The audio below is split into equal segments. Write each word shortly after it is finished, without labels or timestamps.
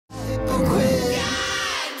hypocrite.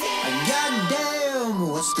 Goddamn,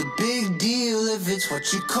 what's the big deal? If it's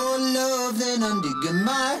what you call love, then I'm digging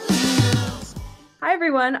my heels. Hi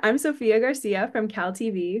everyone, I'm Sophia Garcia from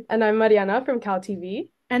CalTV. And I'm Mariana from CalTV.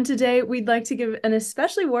 And today we'd like to give an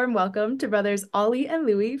especially warm welcome to brothers Ollie and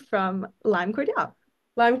Louie from LimeCordiale.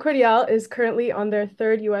 LimeCordiale is currently on their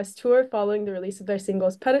third US tour following the release of their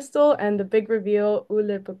singles Pedestal and the big reveal Ou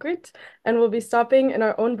l'Hypocrite, and will be stopping in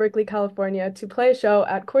our own Berkeley, California to play a show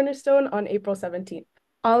at Cornerstone on April 17th.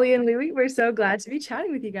 Ollie and Louie, we're so glad to be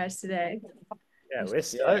chatting with you guys today. Yeah, we're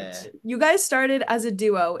stoked. You guys started as a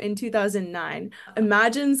duo in 2009.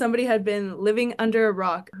 Imagine somebody had been living under a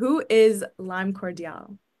rock. Who is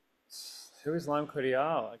LimeCordiale? Who is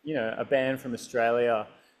LimeCordiale? You know, a band from Australia.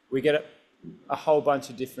 We get a whole bunch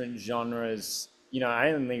of different genres. You know,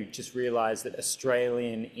 I only just realized that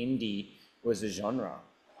Australian indie was a genre.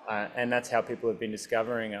 And that's how people have been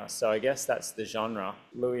discovering us. So I guess that's the genre.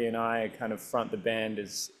 Louie and I kind of front the band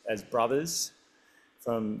as brothers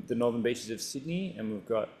from the northern beaches of Sydney, and we've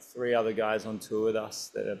got 3 other guys on tour with us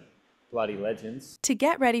that are bloody legends. To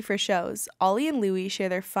get ready for shows, Ollie and Louie share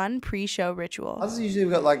their fun pre-show ritual. Us usually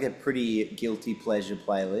we've got like a pretty guilty pleasure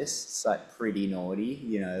playlist. It's like pretty naughty,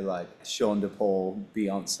 you know, like Sean DePaul,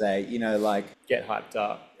 Beyonce, you know, like Get hyped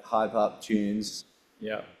up. hype up tunes.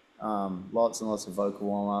 Yeah. Lots and lots of vocal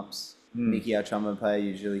warm-ups. Mickey, our trumpet player,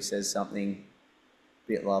 usually says something a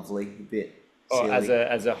bit lovely, a bit silly.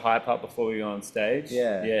 As a hype up before we go on stage.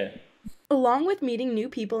 Yeah. Along with meeting new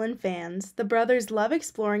people and fans, the brothers love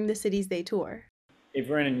exploring the cities they tour. If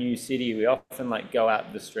we're in a new city, we often like go out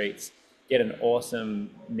to the streets, get an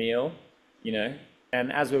awesome meal, you know.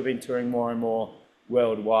 And as we've been touring more and more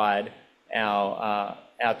worldwide, our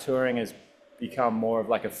touring has become more of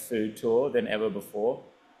like a food tour than ever before.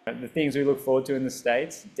 The things we look forward to in the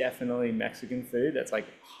States, definitely Mexican food. That's like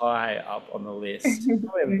high up on the list.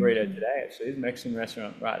 Probably have a burrito today, actually. There's a Mexican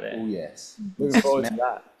restaurant right there. Oh, yes. Looking forward to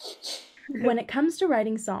that. When it comes to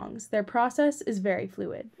writing songs, their process is very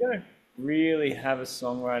fluid. We don't really have a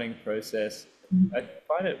songwriting process. I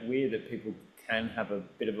find it weird that people can have a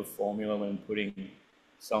bit of a formula when putting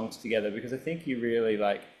songs together, because I think you really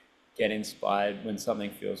like get inspired when something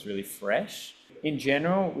feels really fresh. In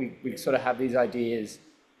general, we sort of have these ideas,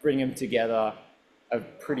 bring them together, are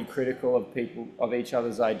pretty critical of each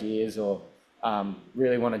other's ideas, or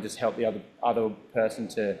really want to just help the other person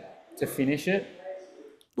to finish it.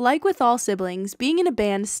 Like with all siblings, being in a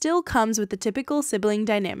band still comes with the typical sibling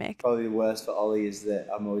dynamic. Probably the worst for Ollie is that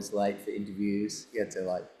I'm always late for interviews. You have to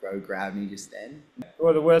like go grab me just then.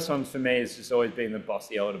 Well, the worst one for me is just always being the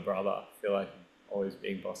bossy older brother. I feel like always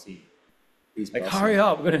being bossy. He's Like, bossy. hurry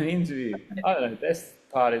up, we've got an interview. I don't know, the best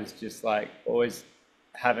part is just like always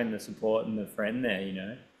having the support and the friend there, you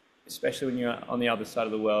know, especially when you're on the other side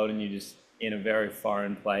of the world and you're just in a very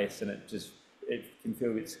foreign place, and it can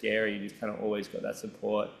feel a bit scary. You just kind of always got that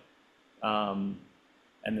support and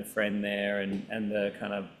the friend there, and the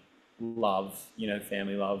kind of love, you know,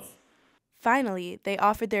 family love. Finally, they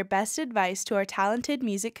offered their best advice to our talented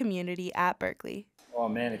music community at Berkeley. Oh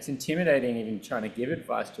man, it's intimidating even trying to give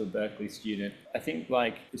advice to a Berkeley student. I think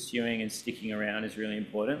like pursuing and sticking around is really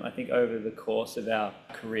important. I think over the course of our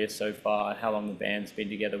career so far, how long the band's been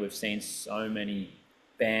together, we've seen so many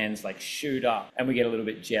bands like shoot up, and we get a little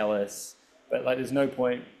bit jealous. But like there's no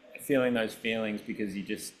point feeling those feelings, because you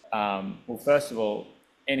just, well, first of all,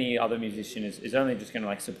 any other musician is only just going to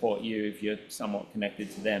like support you if you're somewhat connected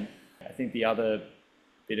to them. I think the other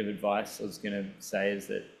bit of advice I was going to say is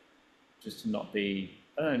that just to not be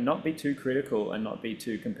too critical and not be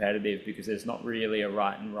too competitive, because there's not really a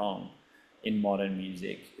right and wrong in modern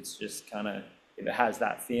music. It's just kind of, if it has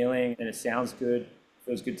that feeling and it sounds good,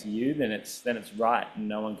 feels good to you, then it's right, and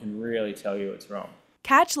no one can really tell you it's wrong.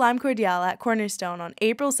 Catch LimeCordiale at Cornerstone on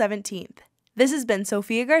April 17th. This has been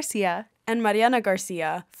Sophia Garcia And Mariana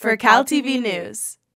Garcia for CalTV News.